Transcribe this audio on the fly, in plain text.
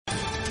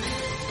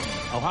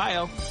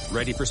Ohio,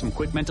 ready for some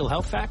quick mental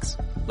health facts?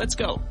 Let's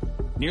go.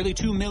 Nearly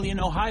 2 million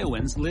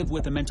Ohioans live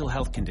with a mental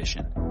health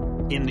condition.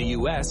 In the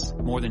U.S.,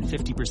 more than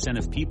 50%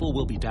 of people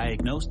will be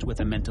diagnosed with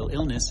a mental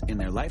illness in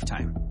their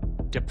lifetime.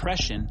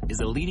 Depression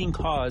is a leading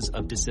cause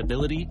of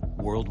disability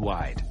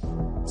worldwide.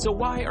 So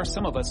why are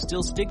some of us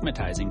still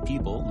stigmatizing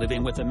people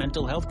living with a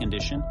mental health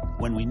condition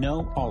when we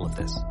know all of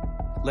this?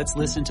 Let's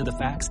listen to the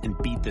facts and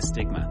beat the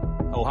stigma.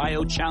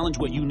 Ohio, challenge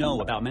what you know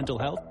about mental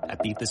health at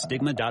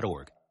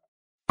beatthestigma.org.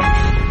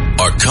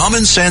 A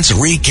common sense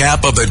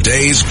recap of the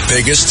day's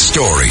biggest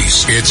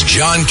stories. It's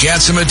John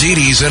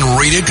Catsimatidis and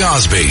Rita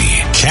Cosby.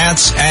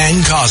 Katz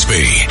and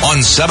Cosby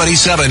on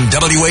 77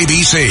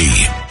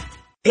 WABC.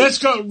 Let's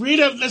go,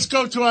 Rita, let's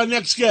go to our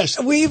next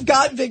guest. We've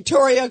got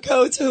Victoria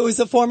Coates, who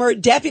is a former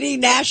Deputy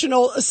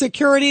National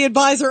Security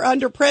Advisor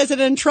under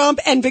President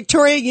Trump. And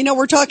Victoria, you know,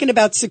 we're talking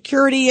about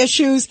security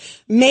issues,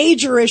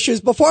 major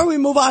issues. Before we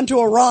move on to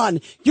Iran,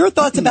 your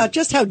thoughts about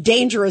just how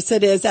dangerous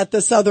it is at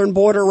the southern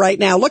border right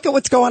now. Look at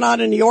what's going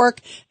on in New York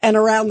and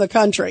around the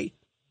country.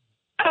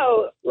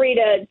 Oh,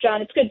 Rita,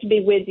 John, it's good to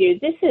be with you.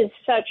 This is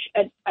such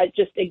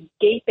just a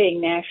gaping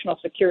national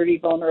security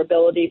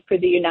vulnerability for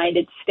the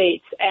United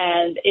States,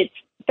 and it's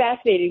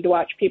fascinating to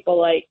watch people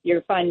like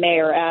your fine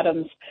Mayor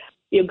Adams,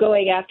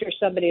 going after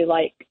somebody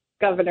like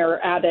Governor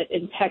Abbott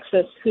in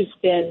Texas, who's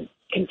been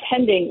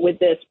contending with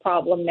this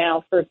problem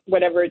now for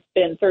whatever it's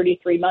been,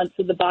 33 months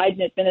of the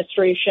Biden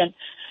administration,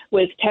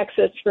 with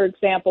Texas, for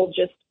example,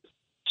 just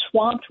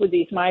swamped with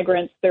these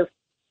migrants. They're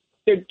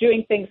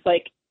doing things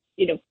like,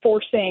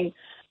 forcing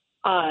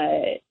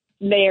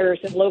mayors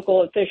and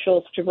local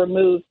officials to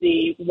remove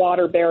the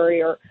water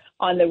barrier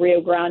on the Rio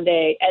Grande,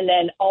 and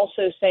then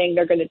also saying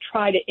they're going to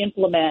try to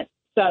implement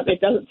some, it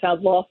doesn't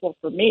sound lawful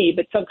for me,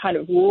 but some kind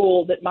of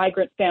rule that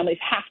migrant families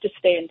have to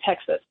stay in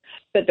Texas,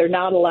 that they're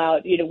not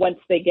allowed, once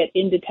they get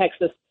into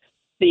Texas,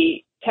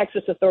 the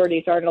Texas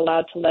authorities aren't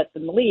allowed to let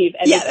them leave.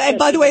 And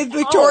by the way,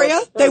 Victoria,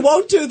 they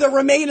won't do the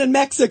remain in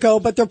Mexico,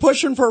 but they're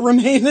pushing for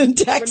remain in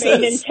Texas.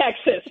 Remain in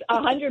Texas,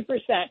 100%.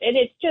 And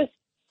it's just,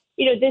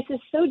 this is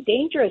so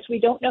dangerous. We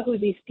don't know who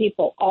these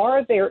people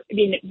are.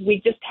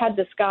 We just had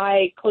this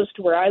guy close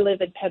to where I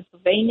live in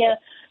Pennsylvania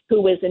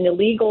who was an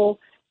illegal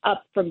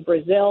up from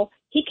Brazil.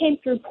 He came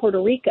through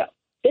Puerto Rico.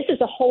 This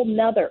is a whole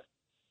nother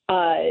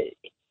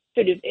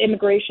sort of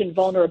immigration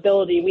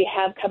vulnerability we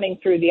have coming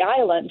through the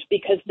island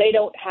because they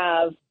don't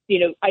have,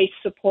 ICE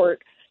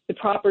support, the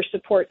proper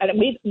support. And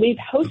we've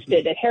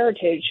hosted at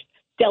Heritage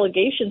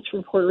delegations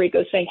from Puerto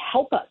Rico saying,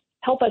 help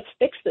us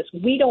fix this.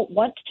 We don't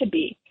want to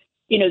be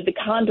the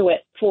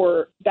conduit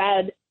for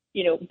bad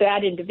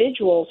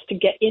individuals to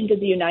get into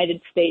the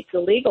United States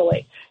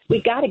illegally.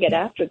 We've got to get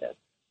after this.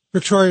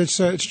 Victoria,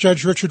 it's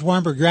Judge Richard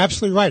Weinberg. You're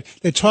absolutely right.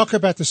 They talk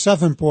about the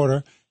southern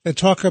border. They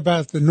talk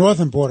about the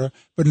northern border,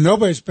 but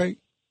nobody's paying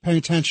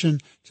attention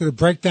to the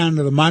breakdown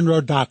of the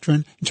Monroe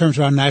Doctrine in terms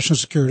of our national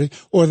security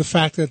or the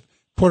fact that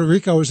Puerto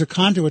Rico is a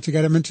conduit to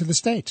get them into the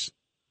states.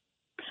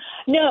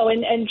 No,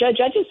 and Judge,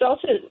 I just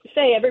also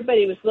say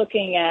everybody was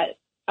looking at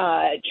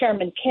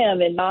Chairman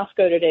Kim in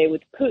Moscow today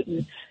with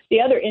Putin.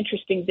 The other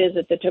interesting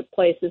visit that took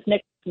place is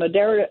Nicolas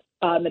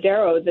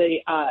Maduro,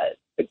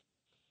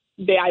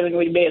 the island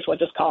we may as well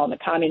just call him the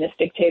communist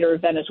dictator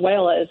of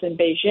Venezuela, is in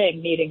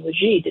Beijing meeting with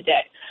Xi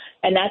today.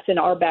 And that's in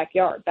our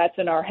backyard. That's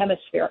in our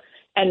hemisphere.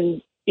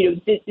 And,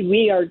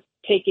 we are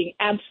taking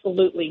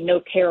absolutely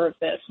no care of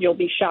this. You'll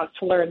be shocked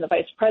to learn the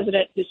vice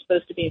president, who's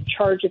supposed to be in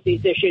charge of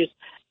these issues,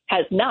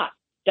 has not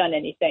done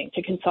anything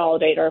to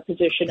consolidate our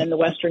position in the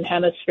Western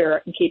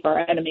Hemisphere and keep our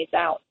enemies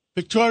out.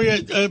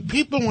 Victoria,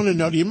 people want to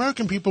know, the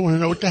American people want to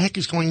know what the heck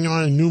is going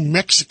on in New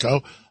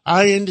Mexico.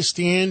 I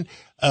understand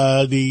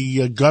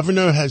the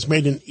governor has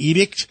made an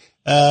edict.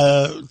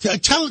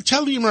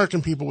 Tell the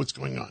American people what's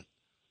going on.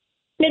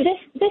 Now,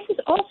 this is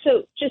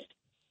also just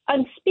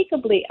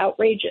unspeakably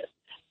outrageous.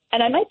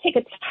 And I might take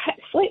a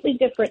slightly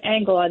different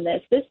angle on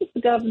this. This is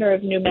the governor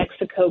of New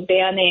Mexico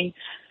banning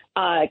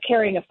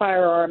carrying a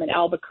firearm in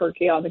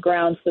Albuquerque on the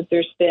grounds that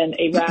there's been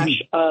a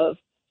rash of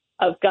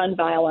gun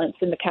violence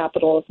in the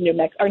capital of New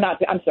Mexico,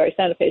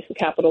 Santa Fe is the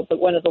capital, but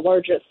one of the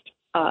largest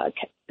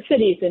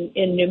cities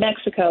in New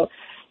Mexico.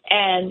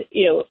 And,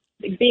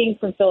 being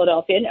from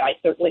Philadelphia, and I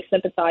certainly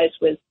sympathize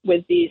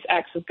with these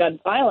acts of gun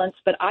violence,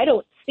 but I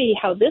don't see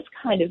how this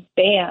kind of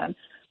ban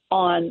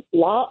on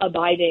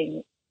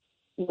law-abiding,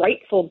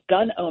 rightful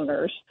gun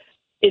owners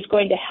is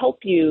going to help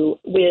you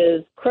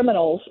with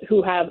criminals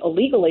who have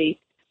illegally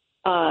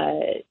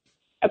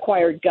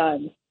acquired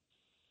guns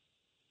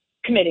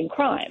committing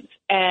crimes.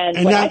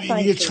 And now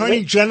the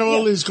Attorney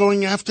General is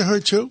going after her,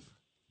 too?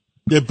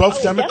 They're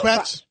both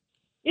Democrats?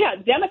 Yeah,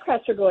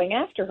 Democrats are going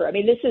after her. I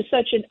mean, this is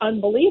such an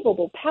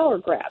unbelievable power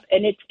grab.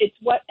 And it's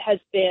what has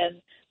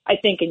been, I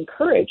think,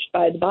 encouraged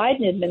by the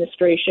Biden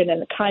administration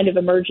and the kind of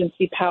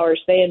emergency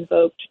powers they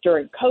invoked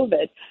during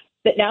COVID,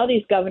 that now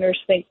these governors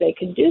think they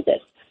can do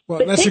this.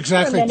 Well, that's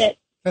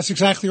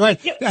exactly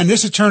right. Yeah. And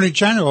this Attorney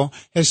General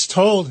has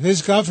told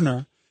his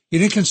governor, you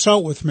didn't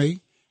consult with me,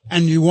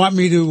 and you want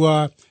me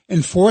to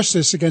enforce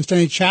this against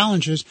any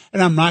challenges,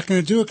 and I'm not going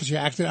to do it because you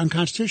acted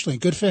unconstitutionally.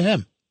 Good for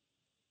him.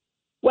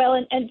 Well,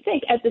 and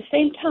think at the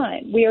same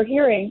time, we are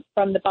hearing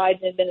from the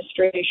Biden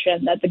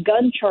administration that the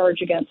gun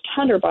charge against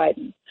Hunter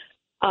Biden,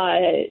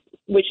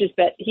 which is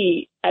that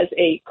he, as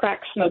a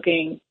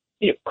crack-smoking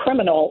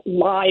criminal,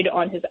 lied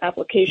on his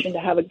application to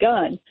have a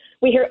gun.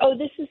 We hear, oh,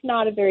 this is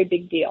not a very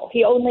big deal.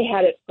 He only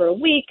had it for a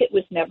week. It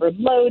was never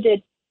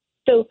loaded.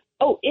 So,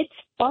 it's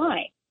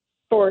fine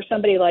for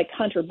somebody like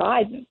Hunter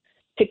Biden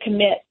to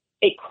commit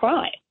a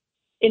crime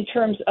in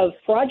terms of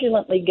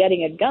fraudulently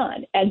getting a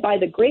gun. And by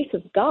the grace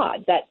of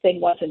God, that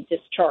thing wasn't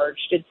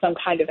discharged in some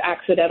kind of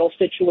accidental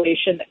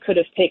situation that could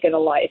have taken a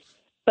life.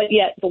 But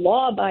yet the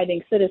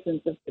law-abiding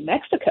citizens of New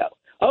Mexico,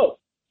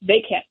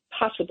 they can't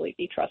possibly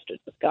be trusted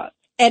with guns.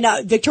 And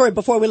Victoria,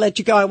 before we let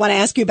you go, I want to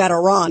ask you about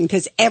Iran,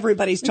 because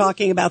everybody's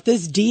talking about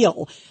this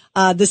deal,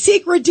 the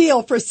secret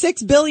deal for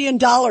 $6 billion.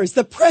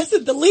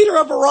 The leader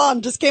of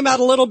Iran just came out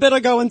a little bit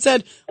ago and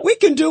said, we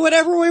can do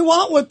whatever we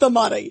want with the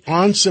money.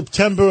 On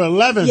September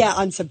 11th. Yeah,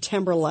 on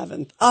September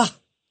 11th. I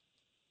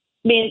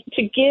mean,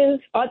 to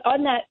give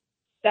on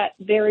that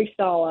very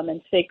solemn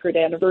and sacred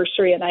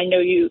anniversary, and I know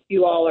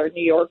you all are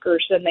New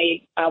Yorkers, and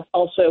they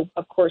also,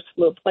 of course,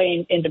 flew a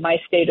plane into my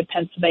state of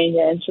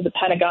Pennsylvania, into the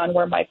Pentagon,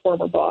 where my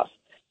former boss,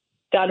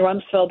 Don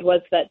Rumsfeld, was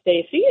that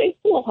day. So it's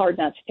a little hard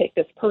not to take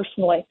this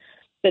personally,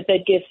 that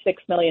they'd give $6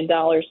 million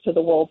to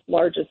the world's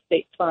largest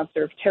state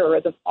sponsor of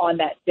terrorism on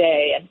that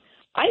day. And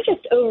I'm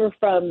just over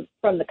from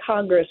the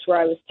Congress, where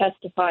I was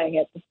testifying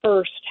at the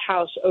first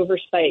House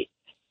Oversight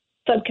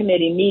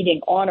Subcommittee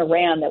meeting on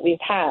Iran that we've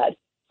had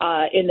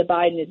in the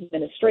Biden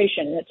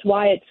administration. And it's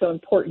why it's so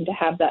important to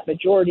have that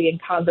majority in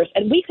Congress.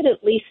 And we could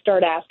at least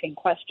start asking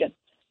questions.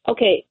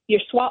 Okay, you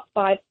swap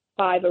five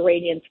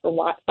Iranians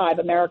for 5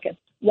 Americans.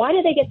 Why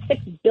do they get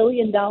 $6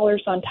 billion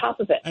on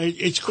top of it?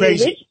 It's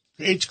crazy.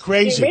 It's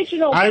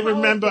crazy. I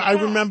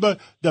remember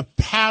the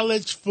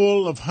pallets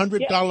full of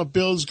 $100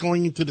 bills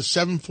going into the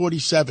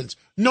 747s.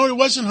 No, it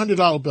wasn't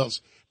 $100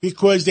 bills,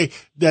 because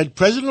that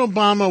President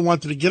Obama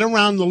wanted to get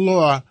around the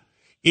law.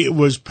 It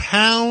was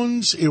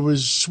pounds. It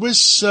was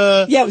Swiss.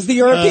 It was the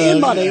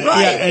European money,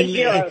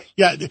 right?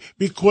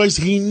 Because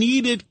he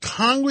needed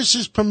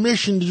Congress's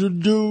permission to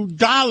do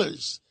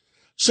dollars.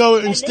 So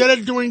instead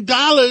of doing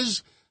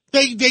dollars,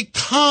 they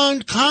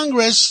conned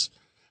Congress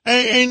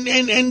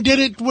and did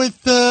it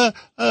with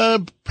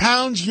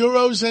pounds,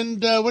 euros,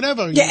 and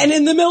whatever. Yeah, and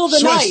in the middle of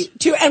the night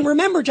too. And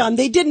remember, John,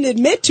 they didn't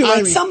admit to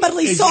it.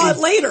 Somebody saw it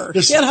later.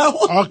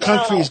 Our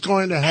country is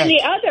going to heck.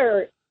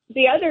 And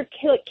the other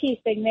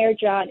key thing there,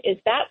 John, is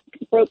that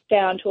broke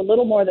down to a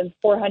little more than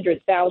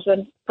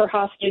 $400,000 per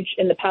hostage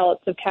in the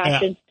pallets of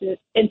cash. Yeah.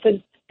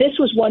 This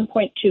was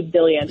 $1.2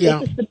 billion. Yeah.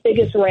 This is the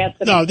biggest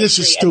ransom. No, this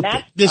is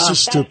stupid. This is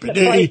stupid.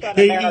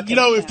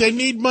 If they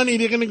need money,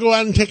 they're going to go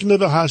out and take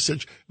another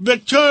hostage.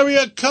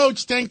 Victoria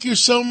Coates, thank you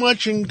so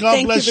much, and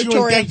God bless you,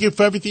 and thank you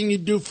for everything you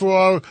do for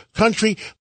our country.